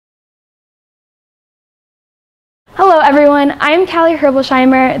Hello everyone, I am Kali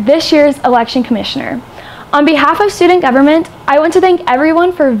Herbolsheimer, this year's election commissioner. On behalf of student government, I want to thank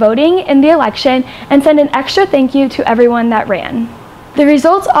everyone for voting in the election and send an extra thank you to everyone that ran. The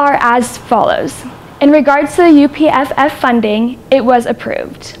results are as follows. In regards to the UPFF funding, it was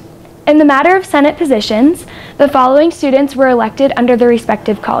approved. In the matter of Senate positions, the following students were elected under their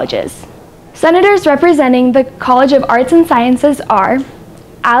respective colleges. Senators representing the College of Arts and Sciences are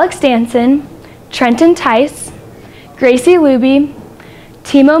Alex Danson, Trenton Tice, Gracie Luby,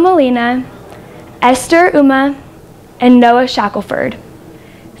 Timo Molina, Esther Uma, and Noah Shackelford.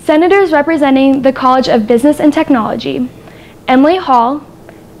 Senators representing the College of Business and Technology, Emily Hall,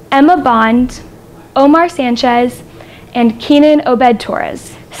 Emma Bond, Omar Sanchez, and Keenan Obed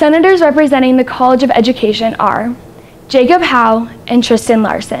Torres. Senators representing the College of Education are Jacob Howe and Tristan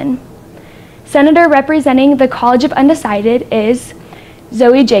Larson. Senator representing the College of Undecided is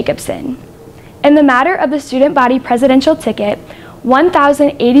Zoe Jacobson. In the matter of the student body presidential ticket,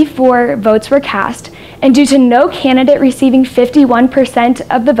 1,084 votes were cast, and due to no candidate receiving 51%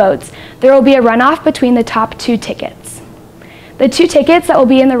 of the votes, there will be a runoff between the top two tickets. The two tickets that will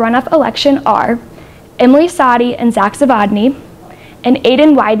be in the runoff election are Emily Sadi and Zach Zavadny, and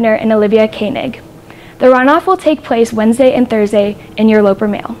Aiden Widener and Olivia Koenig. The runoff will take place Wednesday and Thursday in your Loper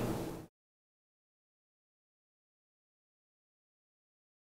Mail.